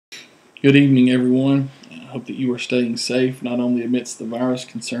Good evening, everyone. I hope that you are staying safe, not only amidst the virus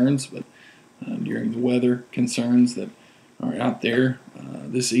concerns, but during the weather concerns that are out there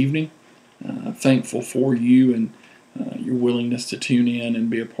this evening. Thankful for you and your willingness to tune in and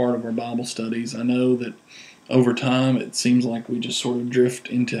be a part of our Bible studies. I know that over time it seems like we just sort of drift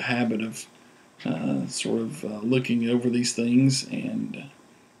into habit of looking over these things, and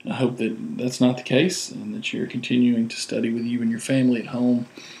I hope that that's not the case and that you're continuing to study with you and your family at home.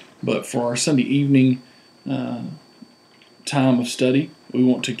 But for our Sunday evening time of study, we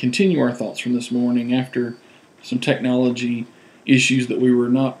want to continue our thoughts from this morning after some technology issues that we were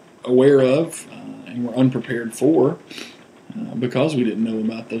not aware of and were unprepared for because we didn't know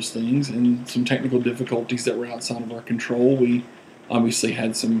about those things, and some technical difficulties that were outside of our control. We obviously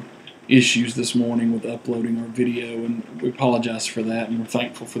had some issues this morning with uploading our video, and we apologize for that, and we're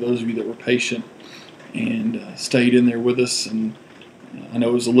thankful for those of you that were patient and stayed in there with us. And I know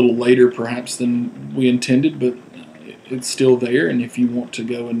it was a little later perhaps than we intended, but it's still there, and if you want to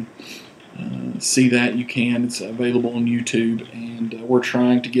go and see that, you can. It's available on YouTube, and we're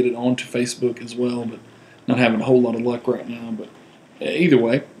trying to get it onto Facebook as well, but not having a whole lot of luck right now. But either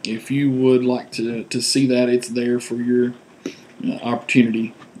way, if you would like to see that, it's there for your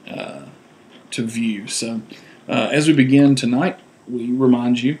opportunity to view. So as we begin tonight, we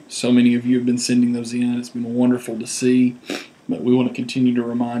remind you, so many of you have been sending those in. It's been wonderful to see. But we want to continue to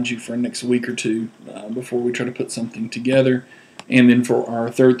remind you for the next week or two before we try to put something together. And then for our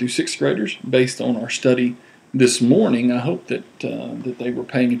 3rd through 6th graders, based on our study this morning, I hope that they were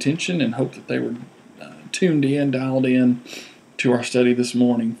paying attention and hope that they were tuned in, dialed in to our study this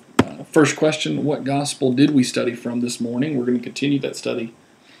morning. First question, what gospel did we study from this morning? We're going to continue that study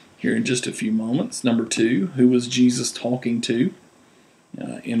here in just a few moments. Number 2, who was Jesus talking to?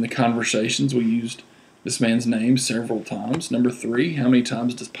 In the conversations, we used this man's name several times. Number 3, how many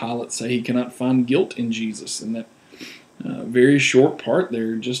times does Pilate say he cannot find guilt in Jesus? In that very short part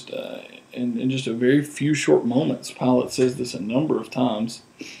there, just in just a very few short moments, Pilate says this a number of times.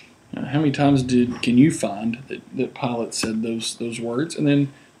 How many times can you find that Pilate said those words? And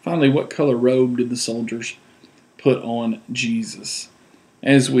then finally, what color robe did the soldiers put on Jesus?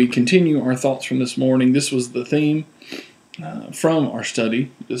 As we continue our thoughts from this morning, this was the theme from our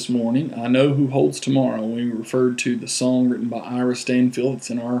study this morning. I know who holds tomorrow. We referred to the song written by Ira Stanfield. It's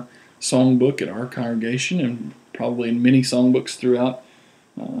in our songbook at our congregation and probably in many songbooks throughout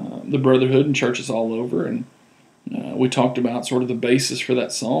the Brotherhood and churches all over. And we talked about sort of the basis for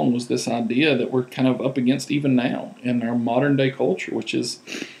that song was this idea that we're kind of up against even now in our modern day culture, which is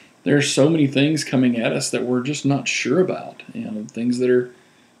there's so many things coming at us that we're just not sure about. Things that are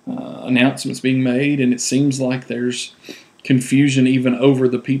announcements being made, and it seems like there's confusion even over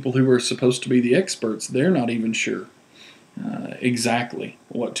the people who are supposed to be the experts. They're not even sure exactly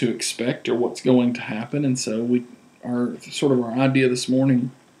what to expect or what's going to happen. And so our idea this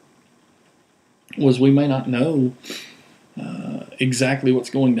morning was we may not know exactly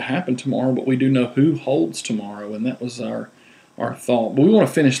what's going to happen tomorrow, but we do know who holds tomorrow, and that was our thought. But we want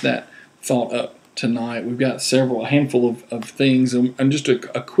to finish that thought up tonight. We've got a handful of things, and just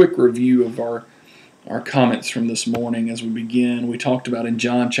a quick review of our comments from this morning as we begin. We talked about in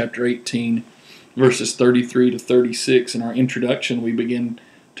John chapter 18, verses 33 to 36. In our introduction, we begin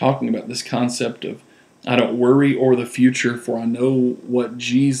talking about this concept of, I don't worry o'er the future, for I know what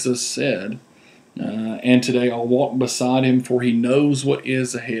Jesus said. And today I'll walk beside him, for he knows what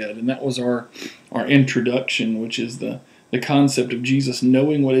is ahead. And that was our introduction, which is the concept of Jesus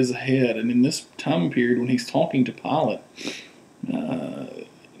knowing what is ahead. And in this time period when he's talking to Pilate,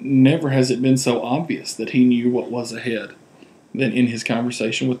 never has it been so obvious that he knew what was ahead than in his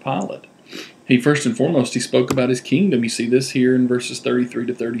conversation with Pilate. He first and foremost, he spoke about his kingdom. You see this here in verses 33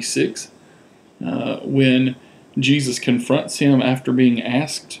 to 36. When Jesus confronts him after being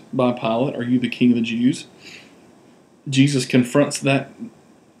asked by Pilate, are you the king of the Jews? Jesus confronts that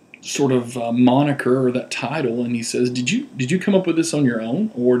sort of moniker or that title, and he says, did you come up with this on your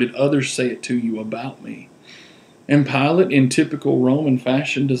own, or did others say it to you about me? And Pilate, in typical Roman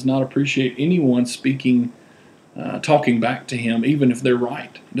fashion, does not appreciate anyone talking back to him, even if they're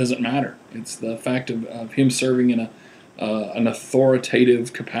right. It doesn't matter. It's the fact of him serving in an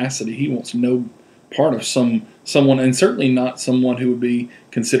authoritative capacity. He wants no part of someone, and certainly not someone who would be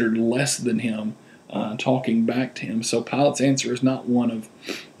considered less than him, talking back to him. So Pilate's answer is not one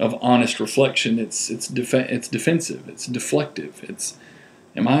of honest reflection. It's defensive. It's deflective. It's,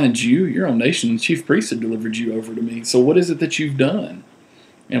 am I a Jew? Your own nation's chief priest had delivered you over to me. So what is it that you've done?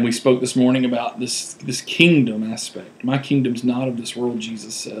 And we spoke this morning about this kingdom aspect. My kingdom's not of this world,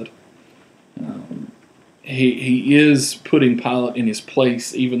 Jesus said. he is putting Pilate in his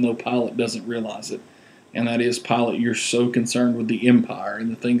place, even though Pilate doesn't realize it. And that is, Pilate, you're so concerned with the empire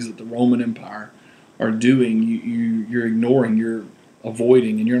and the things that the Roman Empire are doing, you're ignoring, you're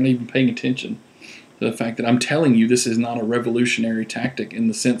avoiding, and you're not even paying attention to the fact that I'm telling you this is not a revolutionary tactic, in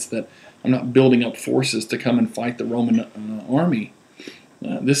the sense that I'm not building up forces to come and fight the Roman army.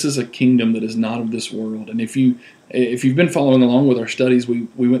 This is a kingdom that is not of this world. And if you've been following along with our studies, we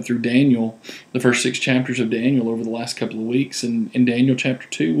went through Daniel, the first 6 chapters of Daniel over the last couple of weeks. And in Daniel chapter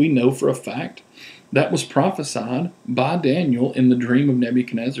 2, we know for a fact that was prophesied by Daniel in the dream of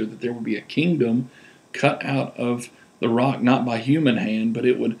Nebuchadnezzar, that there would be a kingdom cut out of the rock, not by human hand, but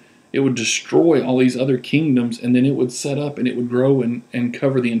it would destroy all these other kingdoms, and then it would set up and it would grow and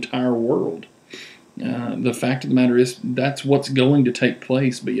cover the entire world. The fact of the matter is, that's what's going to take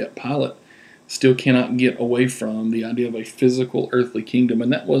place, but yet Pilate still cannot get away from the idea of a physical earthly kingdom.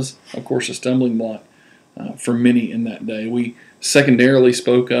 And that was, of course, a stumbling block for many in that day. We secondarily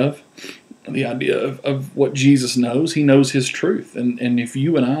spoke of the idea of what Jesus knows. He knows his truth. And if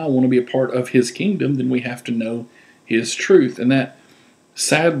you and I want to be a part of his kingdom, then we have to know his truth. And that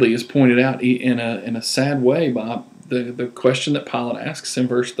sadly is pointed out in a sad way by the question that Pilate asks in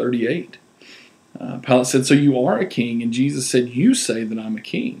verse 38. Pilate said, "So you are a king?" And Jesus said, "You say that I'm a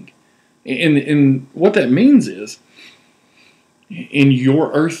king." And what that means is, in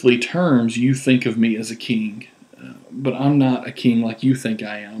your earthly terms, you think of me as a king. But I'm not a king like you think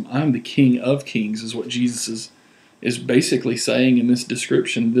I am. I'm the King of Kings, is what Jesus is basically saying in this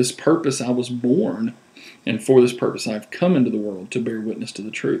description. This purpose I was born, and for this purpose I've come into the world, to bear witness to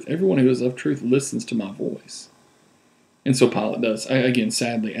the truth. Everyone who is of truth listens to my voice. And so Pilate does, again,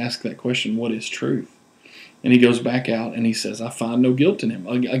 sadly, ask that question, what is truth? And he goes back out and he says, I find no guilt in him.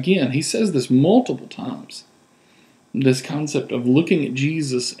 Again, he says this multiple times. This concept of looking at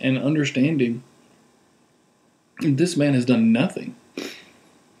Jesus and understanding this man has done nothing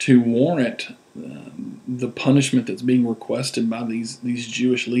to warrant the punishment that's being requested by these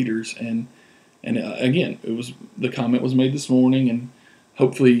Jewish leaders. And again, the comment was made this morning, and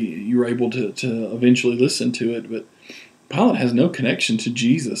hopefully you were able to eventually listen to it. But Pilate has no connection to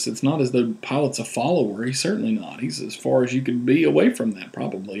Jesus. It's not as though Pilate's a follower. He's certainly not. He's as far as you could be away from that,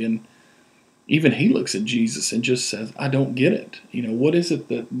 probably. And even he looks at Jesus and just says, I don't get it. What is it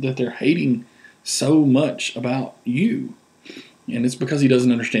that they're hating so much about you? And it's because he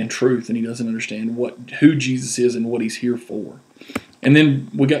doesn't understand truth, and he doesn't understand who Jesus is and what he's here for. And then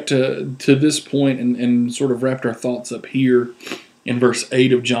we got to this point and sort of wrapped our thoughts up here in verse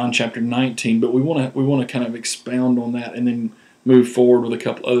 8 of John chapter 19, but we want to kind of expound on that and then move forward with a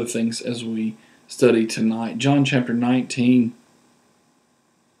couple other things as we study tonight. John chapter 19,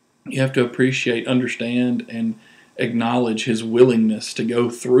 you have to appreciate, understand, and acknowledge his willingness to go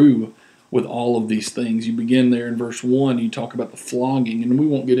through with all of these things. You begin there in verse 1, you talk about the flogging, and we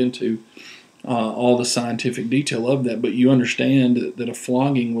won't get into all the scientific detail of that, but you understand that a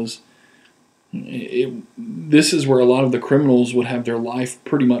flogging was... this is where a lot of the criminals would have their life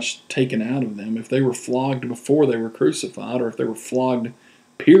pretty much taken out of them. If they were flogged before they were crucified, or if they were flogged,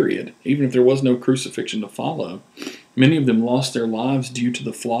 period, even if there was no crucifixion to follow, many of them lost their lives due to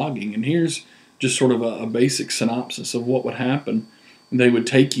the flogging. And here's just sort of a basic synopsis of what would happen. They would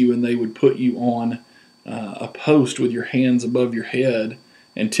take you and they would put you on a post with your hands above your head,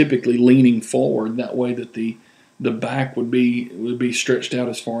 and typically leaning forward, that way that the back would be stretched out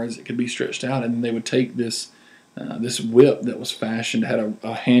as far as it could be stretched out, and then they would take this whip that was fashioned, had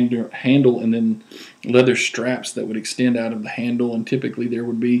a handle, and then leather straps that would extend out of the handle, and typically there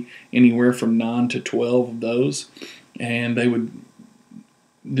would be anywhere from 9 to 12 of those, and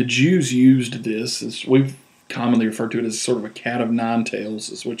the Jews used this, as we've commonly referred to it as sort of a cat of nine tails,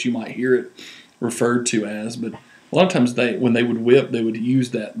 is what you might hear it referred to as, but a lot of times when they would whip, they would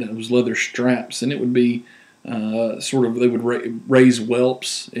use those leather straps, and it would be they would raise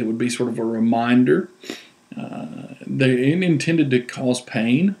whelps. It would be sort of a reminder. They intended to cause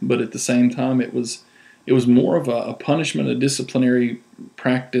pain, but at the same time, it was more of a punishment, a disciplinary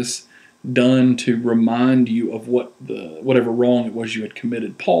practice done to remind you of whatever wrong it was you had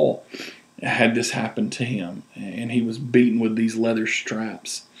committed. Paul had this happen to him, and he was beaten with these leather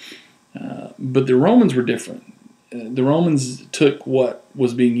straps. But the Romans were different. The Romans took what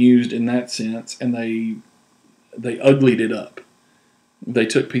was being used in that sense, and they uglied it up. They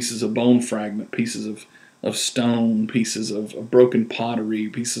took pieces of bone fragment, pieces of stone, pieces of broken pottery,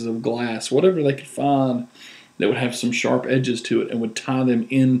 pieces of glass, whatever they could find that would have some sharp edges to it, and would tie them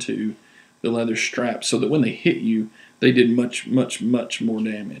into the leather straps so that when they hit you, they did much, much, much more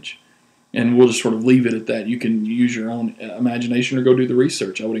damage. And we'll just sort of leave it at that. You can use your own imagination or go do the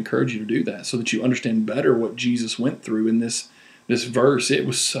research. I would encourage you to do that so that you understand better what Jesus went through in this verse. It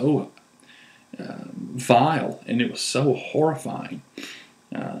was so vile and it was so horrifying.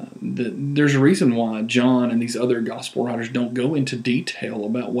 There's a reason why John and these other gospel writers don't go into detail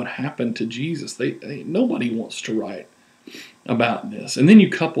about what happened to Jesus. Nobody wants to write about this. And then you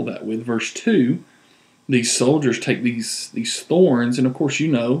couple that with verse 2. These soldiers take these thorns, and of course,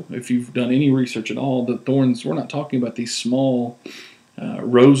 if you've done any research at all, the thorns, we're not talking about these small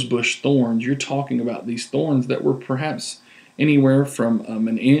rosebush thorns. You're talking about these thorns that were perhaps anywhere from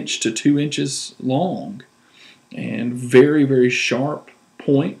an inch to 2 inches long, and very, very sharp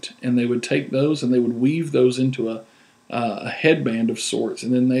point. And they would take those and they would weave those into a headband of sorts,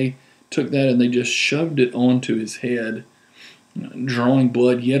 and then they took that and they just shoved it onto his head, drawing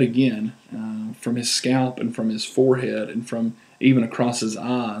blood yet again from his scalp and from his forehead and from even across his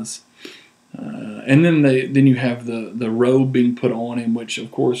eyes. And then you have the robe being put on him, which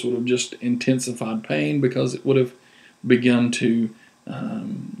of course would have just intensified pain because it would have begun to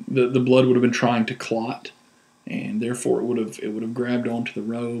the blood would have been trying to clot, and therefore it would have grabbed onto the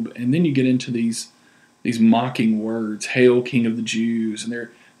robe. And then you get into these mocking words, "Hail, King of the Jews!" and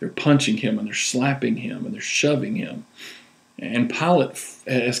they're punching him and they're slapping him and they're shoving him. And Pilate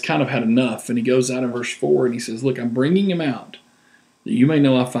has kind of had enough, and he goes out in verse 4 and he says, "Look, I'm bringing him out, that you may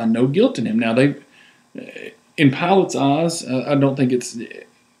know I find no guilt in him." Now, in Pilate's eyes, I don't think it's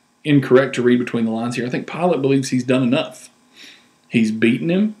incorrect to read between the lines here. I think Pilate believes he's done enough. He's beaten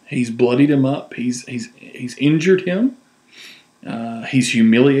him, he's bloodied him up, he's injured him, he's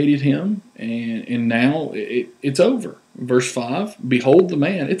humiliated him, and now it's over. Verse 5, "Behold the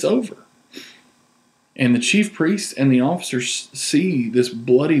man," it's over. And the chief priests and the officers see this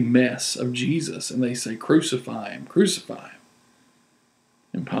bloody mess of Jesus, and they say, "Crucify him, crucify him."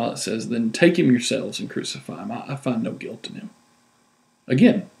 And Pilate says, "Then take him yourselves and crucify him. I find no guilt in him."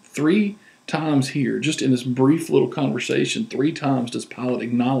 Again, 3 times here, just in this brief little conversation, 3 times does Pilate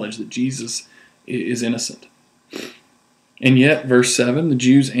acknowledge that Jesus is innocent. And yet, verse 7, the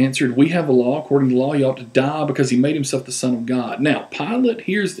Jews answered, "We have a law. According to the law, he ought to die because he made himself the Son of God." Now, Pilate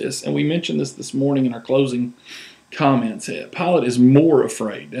hears this, and we mentioned this morning in our closing comments. Pilate is more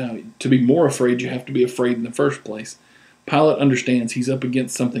afraid. To be more afraid, you have to be afraid in the first place. Pilate understands he's up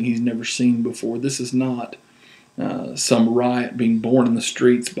against something he's never seen before. This is not some riot being born in the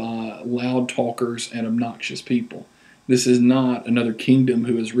streets by loud talkers and obnoxious people. This is not another kingdom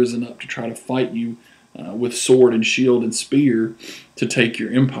who has risen up to try to fight you with sword and shield and spear to take your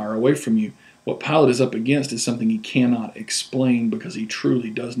empire away from you. What Pilate is up against is something he cannot explain because he truly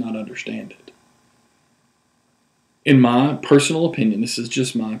does not understand it. In my personal opinion, this is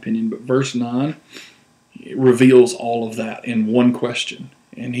just my opinion, but verse 9 reveals all of that in one question.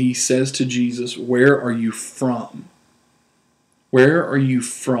 And he says to Jesus, "Where are you from? Where are you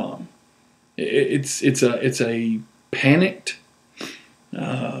from?" It's a panicked,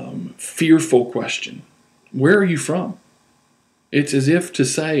 fearful question. Where are you from? It's as if to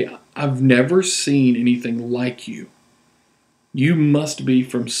say, "I've never seen anything like you. You must be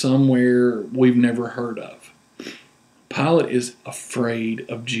from somewhere we've never heard of." Pilate is afraid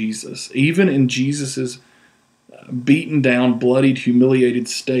of Jesus. Even in Jesus' beaten down, bloodied, humiliated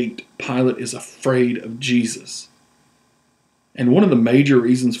state, Pilate is afraid of Jesus. And one of the major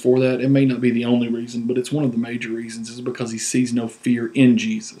reasons for that, it may not be the only reason, but it's one of the major reasons, is because he sees no fear in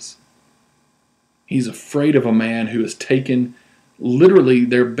Jesus. He's afraid of a man who has taken literally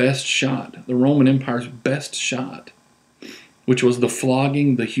their best shot, the Roman Empire's best shot, which was the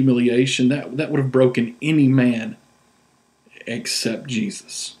flogging, the humiliation. That would have broken any man except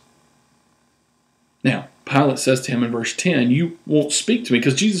Jesus. Now, Pilate says to him in verse 10, "You won't speak to me,"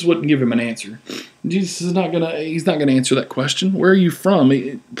 because Jesus wouldn't give him an answer. Jesus is not gonna answer that question. Where are you from?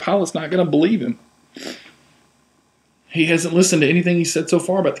 Pilate's not gonna believe him. He hasn't listened to anything he said so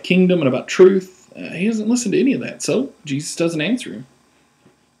far about the kingdom and about truth. He hasn't listened to any of that, so Jesus doesn't answer him.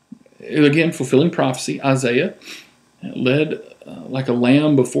 Again, fulfilling prophecy, Isaiah led like a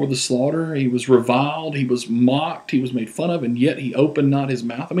lamb before the slaughter. He was reviled, he was mocked, he was made fun of, and yet he opened not his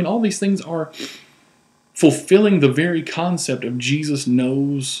mouth. I mean, all these things are fulfilling the very concept of Jesus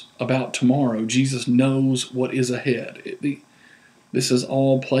knows about tomorrow. Jesus knows what is ahead. This is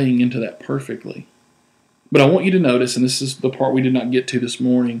all playing into that perfectly. But I want you to notice, and this is the part we did not get to this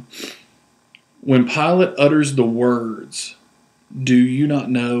morning, when Pilate utters the words, "Do you not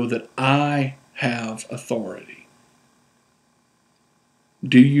know that I have authority?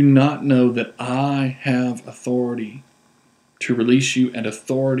 Do you not know that I have authority to release you and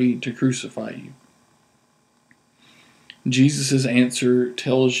authority to crucify you?" Jesus' answer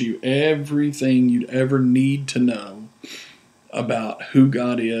tells you everything you'd ever need to know about who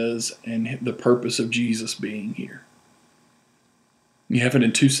God is and the purpose of Jesus being here. You have it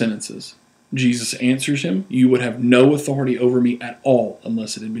in 2 sentences. Jesus answers him, "You would have no authority over me at all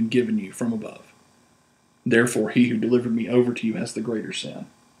unless it had been given you from above. Therefore, he who delivered me over to you has the greater sin."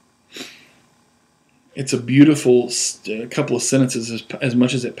 It's a beautiful couple of sentences, as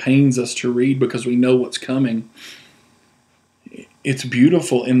much as it pains us to read because we know what's coming. It's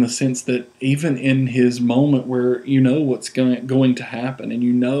beautiful in the sense that even in his moment where you know what's going to happen and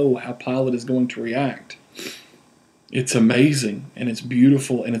you know how Pilate is going to react, it's amazing and it's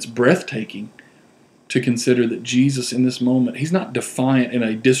beautiful and it's breathtaking to consider that Jesus in this moment, he's not defiant in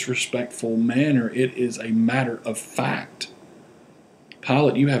a disrespectful manner. It is a matter of fact.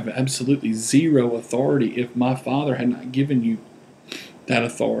 "Pilate, you have absolutely zero authority if my Father had not given you that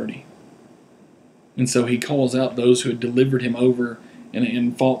authority." And so he calls out those who had delivered him over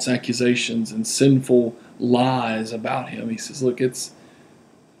in false accusations and sinful lies about him. He says, "Look, it's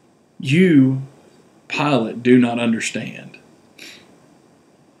you, Pilate, do not understand."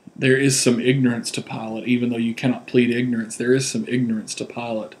 There is some ignorance to Pilate, even though you cannot plead ignorance. There is some ignorance to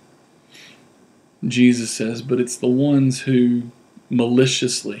Pilate. Jesus says, but it's the ones who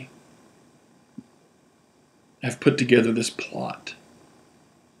maliciously have put together this plot.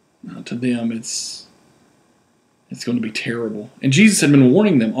 Now, to them, it's going to be terrible. And Jesus had been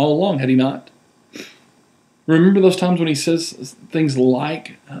warning them all along, had he not? Remember those times when he says things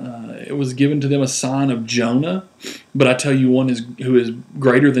like, it was given to them a sign of Jonah, but I tell you one who is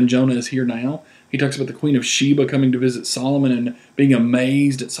greater than Jonah is here now. He talks about the Queen of Sheba coming to visit Solomon and being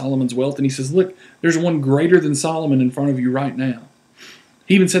amazed at Solomon's wealth. And he says, look, there's one greater than Solomon in front of you right now.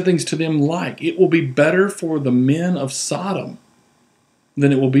 He even said things to them like, it will be better for the men of Sodom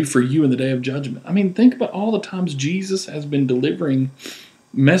than it will be for you in the day of judgment. I mean, think about all the times Jesus has been delivering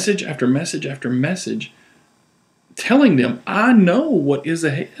message after message after message, telling them, I know what is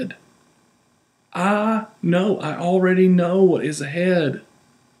ahead. I already know what is ahead.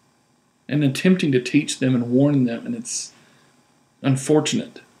 And attempting to teach them and warn them, and it's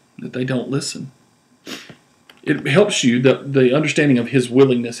unfortunate that they don't listen. It helps you, the understanding of his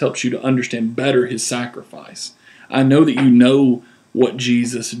willingness helps you to understand better his sacrifice. I know that you know what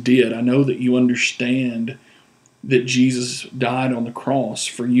Jesus did. I know that you understand that Jesus died on the cross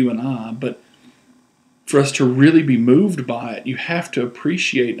for you and I, but for us to really be moved by it, you have to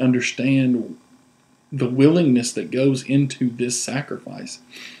appreciate and understand the willingness that goes into this sacrifice.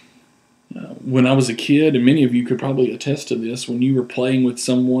 When I was a kid, and many of you could probably attest to this, when you were playing with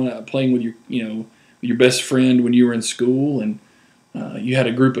someone, playing with your best friend when you were in school, and you had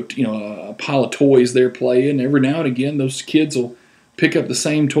a group of, a pile of toys there playing. Every now and again, those kids will pick up the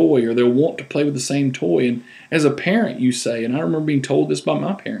same toy, or they'll want to play with the same toy. And as a parent, you say, and I remember being told this by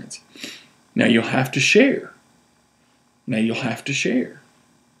my parents, now you'll have to share. Now you'll have to share.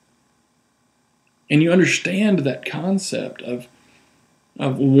 And you understand that concept of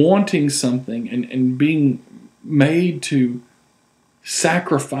wanting something and being made to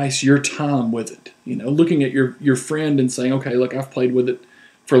sacrifice your time with it. Looking at your friend and saying, okay, look, I've played with it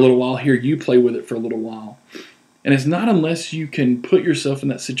for a little while. Here, you play with it for a little while. And it's not unless you can put yourself in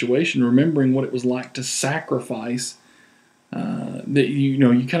that situation, remembering what it was like to sacrifice, that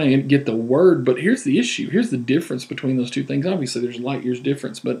you kind of get the word. But here's the issue. Here's the difference between those two things. Obviously, there's light years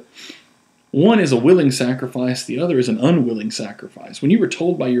difference, but one is a willing sacrifice. The other is an unwilling sacrifice. When you were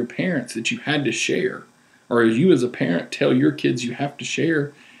told by your parents that you had to share, or as you as a parent tell your kids you have to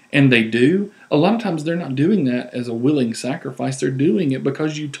share, and they do, a lot of times they're not doing that as a willing sacrifice. They're doing it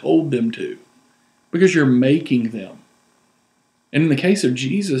because you told them to, because you're making them. And in the case of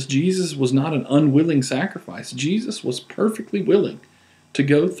Jesus, Jesus was not an unwilling sacrifice. Jesus was perfectly willing to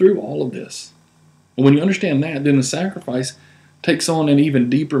go through all of this. And when you understand that, then the sacrifice takes on an even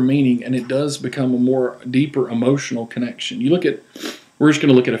deeper meaning, and it does become a more deeper emotional connection. We're just going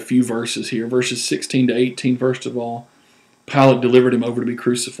to look at a few verses here. Verses 16 to 18, first of all. Pilate delivered him over to be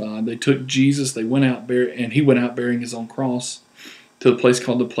crucified. They took Jesus, he went out bearing his own cross to the place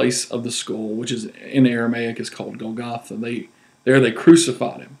called the place of the skull, which is in Aramaic is called Golgotha. There they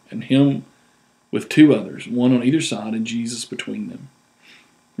crucified him, and him with two others, one on either side, and Jesus between them.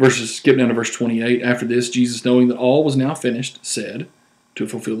 Skip down to verse 28. After this, Jesus, knowing that all was now finished, said, to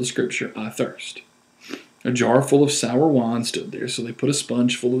fulfill the scripture, I thirst. A jar full of sour wine stood there, so they put a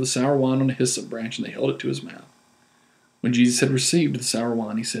sponge full of the sour wine on a hyssop branch, and they held it to his mouth. When Jesus had received the sour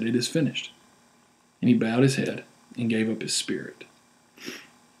wine, he said, it is finished. And he bowed his head and gave up his spirit.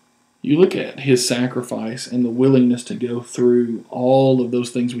 You look at his sacrifice and the willingness to go through all of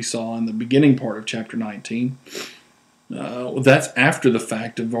those things we saw in the beginning part of chapter 19. That's after the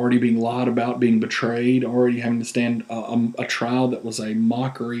fact of already being lied about, being betrayed, already having to stand a trial that was a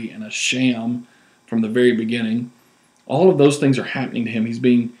mockery and a sham from the very beginning. All of those things are happening to him. He's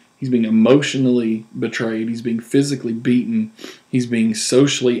being emotionally betrayed. He's being physically beaten. He's being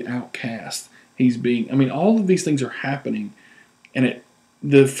socially outcast. All of these things are happening. And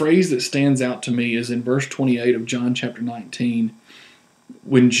the phrase that stands out to me is in verse 28 of John chapter 19,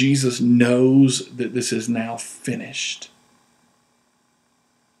 when Jesus knows that this is now finished.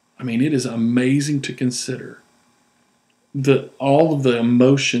 It is amazing to consider all of the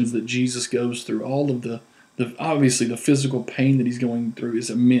emotions that Jesus goes through, all of the obviously the physical pain that he's going through is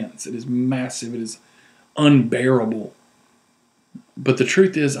immense. It is massive. It is unbearable. But the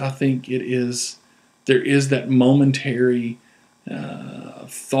truth is, I think there is that momentary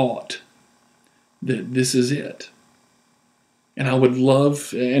thought that this is it. And I would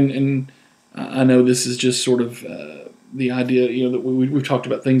love, and I know this is just sort of the idea, that we've talked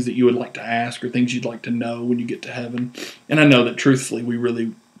about things that you would like to ask or things you'd like to know when you get to heaven. And I know that truthfully,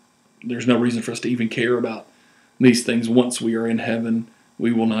 there's no reason for us to even care about these things. Once we are in heaven,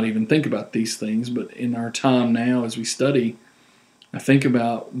 we will not even think about these things. But in our time now, as we study, I think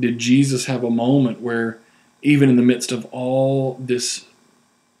about, did Jesus have a moment where even in the midst of all this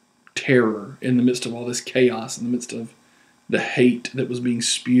terror, in the midst of all this chaos, in the midst of the hate that was being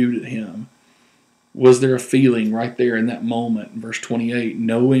spewed at him, was there a feeling right there in that moment, in verse 28,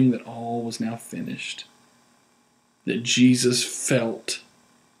 knowing that all was now finished, that Jesus felt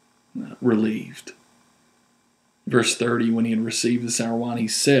relieved? Verse 30, when he had received the sour wine, he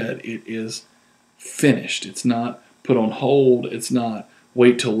said, "It is finished." It's not put on hold. It's not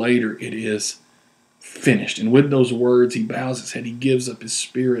wait till later. It is finished. And with those words, he bows his head. He gives up his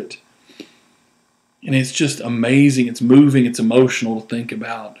spirit. And it's just amazing. It's moving. It's emotional to think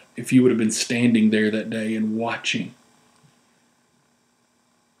about if you would have been standing there that day and watching.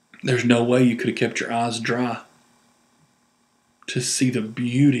 There's no way you could have kept your eyes dry to see the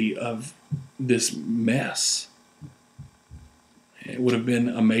beauty of this mess. It would have been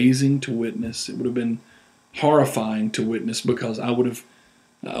amazing to witness. It would have been horrifying to witness, because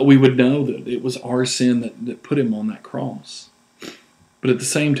we would know that it was our sin that put him on that cross. But at the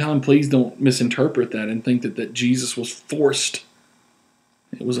same time, please don't misinterpret that and think that Jesus was forced.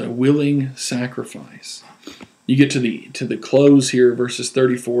 It was a willing sacrifice. You get to the close here, verses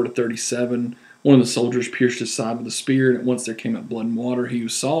 34 to 37. One of the soldiers pierced his side with a spear, and at once there came out blood and water. He who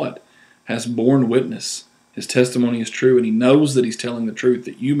saw it has borne witness. His testimony is true, and he knows that he's telling the truth,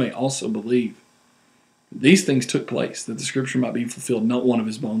 that you may also believe. These things took place, that the scripture might be fulfilled. Not one of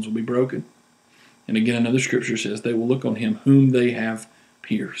his bones will be broken. And again, another scripture says, they will look on him whom they have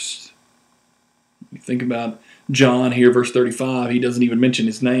pierced. You think about John here, verse 35. He doesn't even mention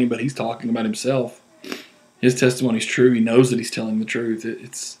his name, but he's talking about himself. His testimony is true. He knows that he's telling the truth.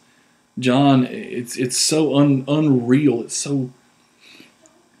 It's John. It's so unreal. It's so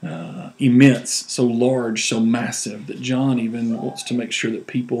immense, so large, so massive, that John even wants to make sure that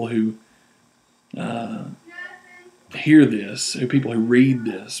people who hear this, people who read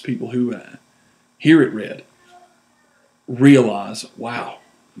this, people who hear it read, realize, wow,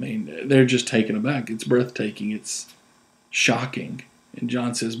 they're just taken aback. It's breathtaking. It's shocking. And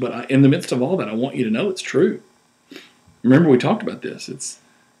John says, but in the midst of all that, I want you to know it's true. Remember, we talked about this. It's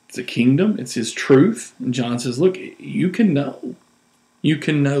a kingdom. It's his truth. And John says, look, you can know. You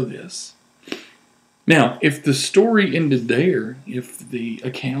can know this. Now, if the story ended there, if the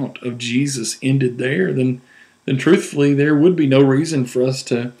account of Jesus ended there, then truthfully, there would be no reason for us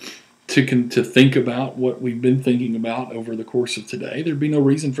to think about what we've been thinking about over the course of today. There'd be no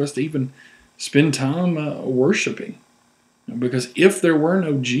reason for us to even spend time worshiping. Because if there were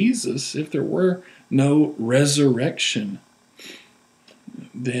no Jesus, if there were no resurrection,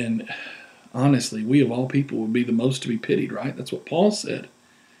 then honestly, we of all people would be the most to be pitied, right? That's what Paul said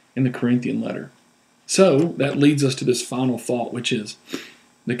in the Corinthian letter. So that leads us to this final thought, which is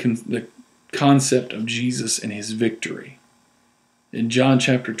the concept of Jesus and his victory. In John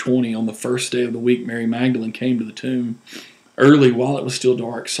chapter 20, on the first day of the week, Mary Magdalene came to the tomb early while it was still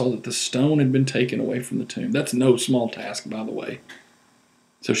dark, saw that the stone had been taken away from the tomb. That's no small task, by the way.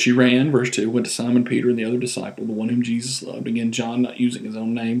 So she ran, verse 2, went to Simon Peter and the other disciple, the one whom Jesus loved. Again, John not using his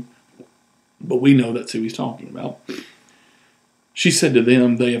own name, but we know that's who he's talking about. She said to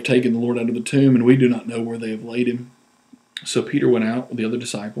them, they have taken the Lord out of the tomb, and we do not know where they have laid him. So Peter went out with the other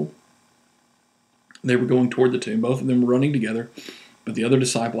disciple. They were going toward the tomb. Both of them were running together, but the other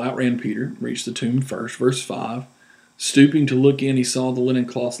disciple outran Peter, reached the tomb first. Verse 5, stooping to look in, he saw the linen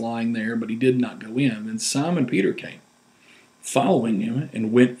cloths lying there, but he did not go in. Then Simon Peter came, following him,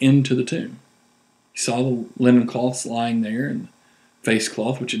 and went into the tomb. He saw the linen cloths lying there, and the face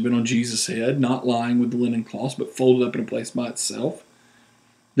cloth, which had been on Jesus' head, not lying with the linen cloths, but folded up in a place by itself.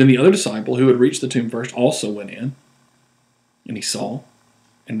 Then the other disciple, who had reached the tomb first, also went in, and he saw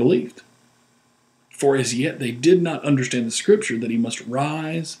and believed. For as yet they did not understand the scripture that he must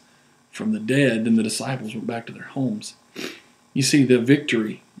rise from the dead. Then the disciples went back to their homes. You see, the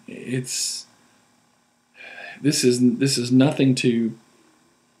victory, this is nothing to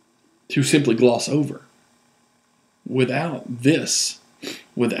simply gloss over. Without this,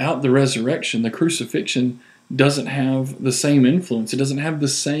 without the resurrection, the crucifixion doesn't have the same influence. It doesn't have the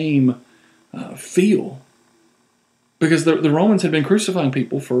same feel. Because the Romans had been crucifying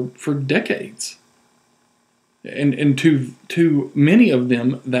people for decades. And to many of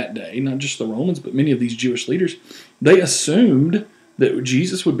them that day, not just the Romans, but many of these Jewish leaders, they assumed that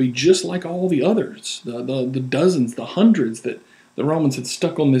Jesus would be just like all the others, the dozens, the hundreds that the Romans had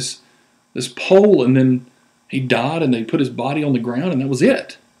stuck on this pole, and then he died and they put his body on the ground, and that was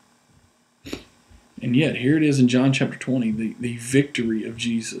it. And yet, here it is in John chapter 20, the victory of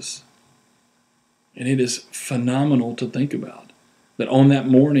Jesus. And it is phenomenal to think about. That on that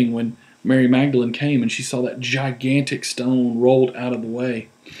morning when Mary Magdalene came and she saw that gigantic stone rolled out of the way,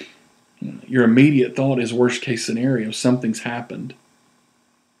 your immediate thought is worst case scenario, something's happened.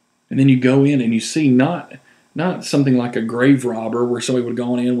 And then you go in and you see not something like a grave robber where somebody would have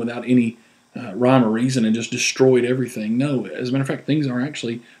gone in without any rhyme or reason and just destroyed everything. No, as a matter of fact, things are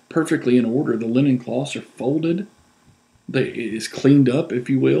actually perfectly in order. The linen cloths are folded. It is cleaned up, if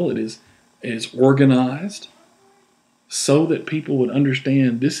you will. It is organized so that people would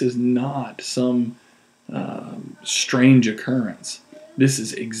understand this is not some strange occurrence. This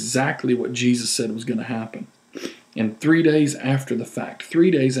is exactly what Jesus said was going to happen. And 3 days after the fact,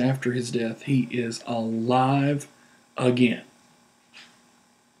 3 days after his death, he is alive again.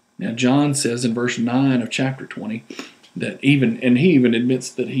 Now, John says in verse 9 of chapter 20 that he even admits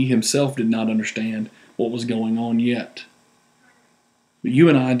that he himself did not understand what was going on yet. But you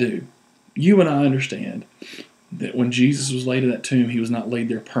and I do. You and I understand that when Jesus was laid in that tomb, he was not laid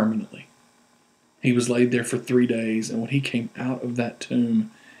there permanently. He was laid there for 3 days, and when he came out of that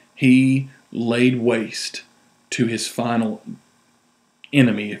tomb, he laid waste to his final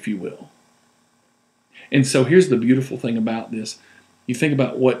enemy, if you will. And so here's the beautiful thing about this. You think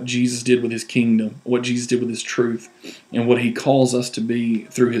about what Jesus did with his kingdom, what Jesus did with his truth, and what he calls us to be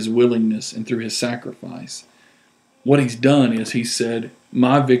through his willingness and through his sacrifice. What he's done is he said,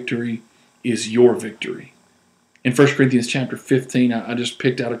 my victory is your victory. In 1 Corinthians chapter 15, I just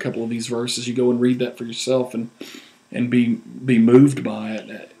picked out a couple of these verses. You go and read that for yourself and be moved by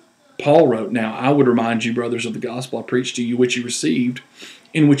it. Paul wrote, now I would remind you, brothers, of the gospel I preached to you, which you received,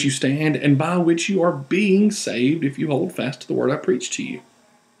 in which you stand, and by which you are being saved, if you hold fast to the word I preached to you,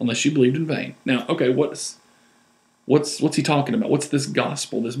 unless you believed in vain. Now, okay, what's he talking about? What's this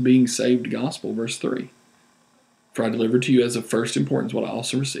gospel, this being saved gospel? Verse 3. For I delivered to you as of first importance what I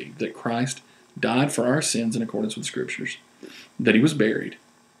also received, that Christ died for our sins in accordance with the Scriptures, that he was buried,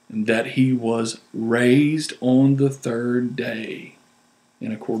 and that he was raised on the third day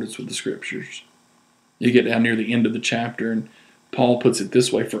in accordance with the Scriptures. You get down near the end of the chapter, and Paul puts it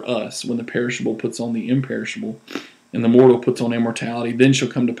this way for us, when the perishable puts on the imperishable, and the mortal puts on immortality, then shall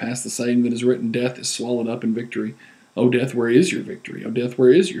come to pass the saying that is written, death is swallowed up in victory. O death, where is your victory? O death,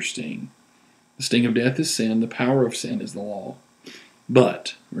 where is your sting? The sting of death is sin, the power of sin is the law.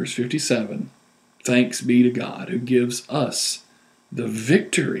 But, verse 57, thanks be to God who gives us the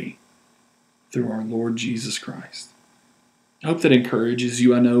victory through our Lord Jesus Christ. I hope that encourages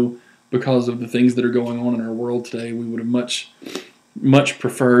you. I know because of the things that are going on in our world today, we would have much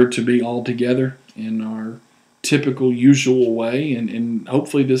preferred to be all together in our typical, usual way. And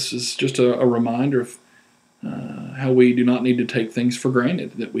hopefully this is just a reminder of how we do not need to take things for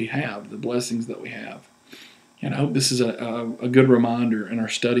granted that we have, the blessings that we have. And I hope this is a good reminder in our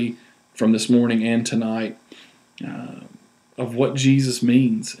study from this morning and tonight of what Jesus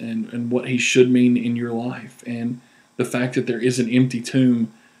means and what he should mean in your life. And the fact that there is an empty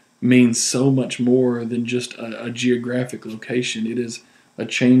tomb means so much more than just a geographic location. It is a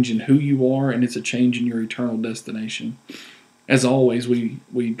change in who you are, and it's a change in your eternal destination. As always,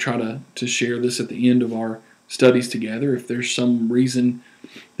 we try to share this at the end of our studies together. If there's some reason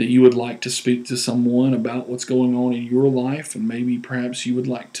that you would like to speak to someone about what's going on in your life, and maybe perhaps you would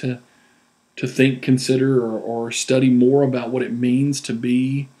like to think, consider, or study more about what it means to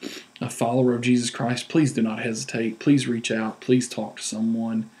be a follower of Jesus Christ, please do not hesitate. Please reach out. Please talk to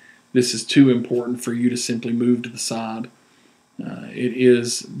someone. This is too important for you to simply move to the side. It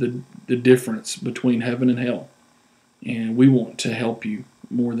is the difference between heaven and hell. And we want to help you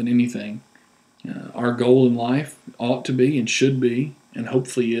more than anything. Our goal in life ought to be and should be, and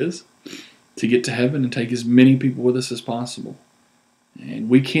hopefully is, to get to heaven and take as many people with us as possible. And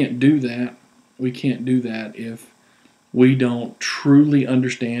we can't do that. We can't do that if we don't truly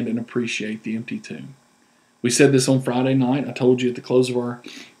understand and appreciate the empty tomb. We said this on Friday night. I told you at the close of our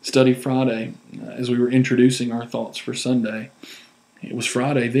study Friday, as we were introducing our thoughts for Sunday. It was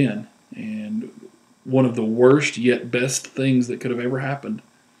Friday then, and one of the worst yet best things that could have ever happened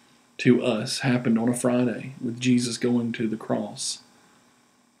to us happened on a Friday with Jesus going to the cross.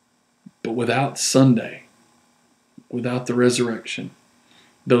 But without Sunday, without the resurrection,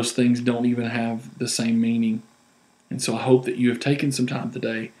 those things don't even have the same meaning. And so I hope that you have taken some time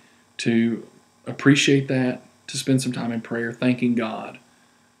today to appreciate that, to spend some time in prayer, thanking God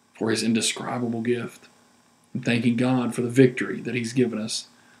for His indescribable gift, and thanking God for the victory that He's given us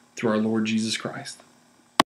through our Lord Jesus Christ.